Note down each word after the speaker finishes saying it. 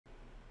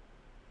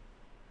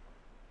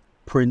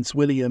Prince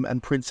William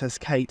and Princess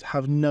Kate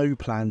have no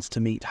plans to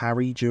meet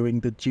Harry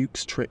during the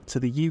Duke's trip to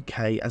the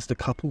UK as the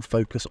couple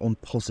focus on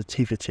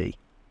positivity.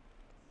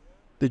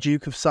 The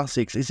Duke of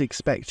Sussex is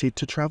expected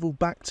to travel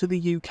back to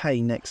the UK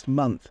next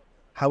month.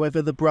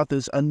 However, the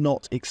brothers are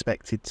not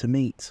expected to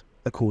meet,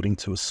 according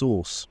to a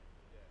source.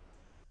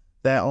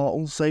 There are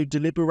also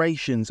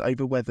deliberations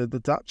over whether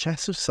the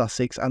Duchess of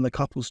Sussex and the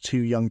couple's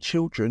two young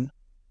children,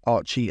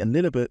 Archie and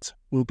Lilibet,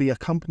 will be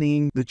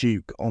accompanying the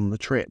Duke on the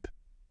trip.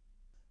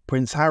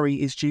 Prince Harry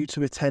is due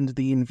to attend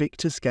the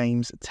Invictus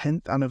Games'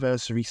 10th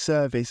anniversary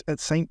service at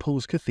St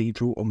Paul's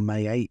Cathedral on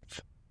May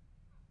 8th.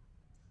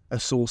 A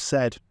source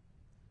said,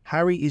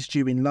 "Harry is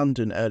due in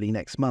London early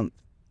next month,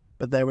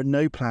 but there are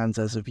no plans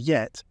as of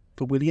yet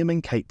for William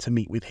and Kate to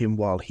meet with him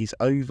while he's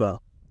over.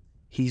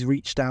 He's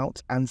reached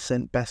out and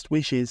sent best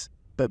wishes,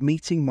 but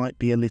meeting might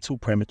be a little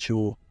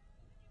premature."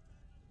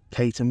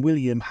 Kate and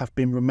William have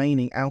been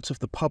remaining out of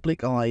the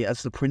public eye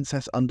as the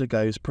princess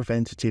undergoes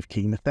preventative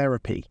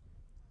chemotherapy.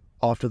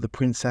 After the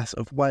Princess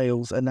of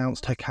Wales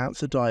announced her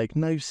cancer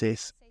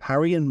diagnosis,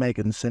 Harry and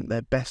Meghan sent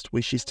their best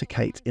wishes to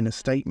Kate in a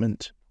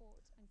statement.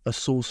 A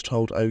source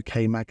told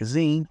OK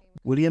magazine,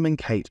 William and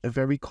Kate are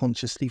very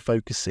consciously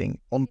focusing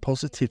on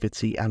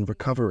positivity and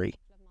recovery.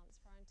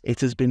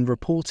 It has been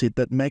reported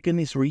that Meghan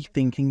is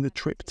rethinking the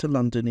trip to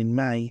London in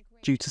May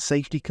due to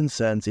safety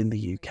concerns in the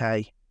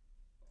UK.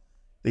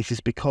 This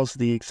is because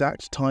the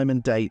exact time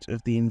and date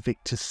of the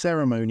Invictus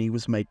ceremony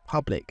was made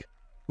public,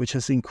 which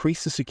has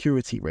increased the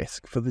security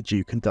risk for the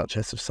Duke and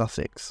Duchess of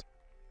Sussex.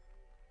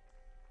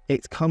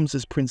 It comes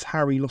as Prince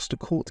Harry lost a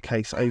court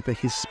case over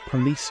his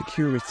police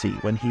security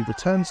when he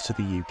returns to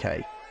the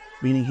UK,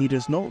 meaning he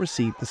does not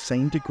receive the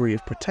same degree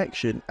of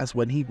protection as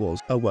when he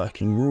was a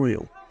working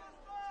royal.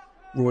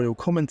 Royal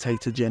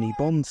commentator Jenny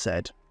Bond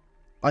said,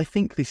 "I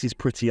think this is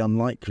pretty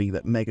unlikely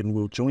that Meghan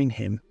will join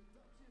him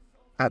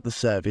at the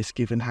service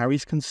given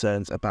Harry's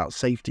concerns about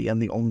safety and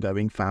the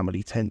ongoing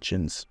family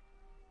tensions.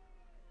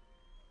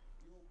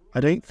 I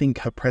don't think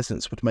her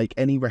presence would make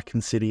any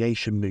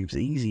reconciliation moves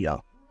easier.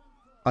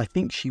 I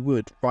think she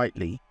would,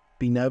 rightly,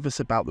 be nervous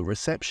about the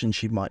reception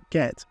she might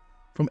get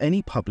from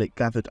any public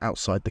gathered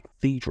outside the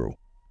cathedral."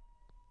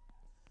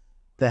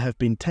 There have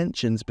been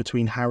tensions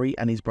between Harry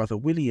and his brother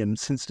William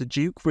since the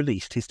Duke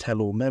released his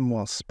tell-all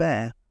memoir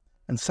Spare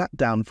and sat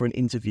down for an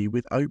interview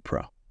with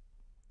Oprah.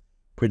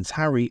 Prince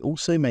Harry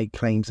also made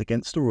claims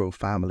against the royal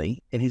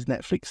family in his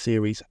Netflix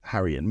series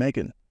Harry and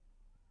Meghan.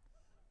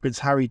 Prince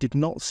Harry did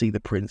not see the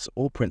Prince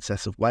or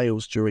Princess of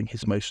Wales during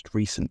his most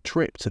recent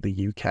trip to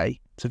the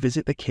UK to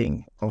visit the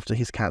King after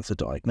his cancer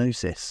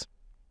diagnosis.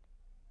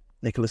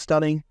 Nicholas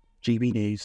Dunning, GB News.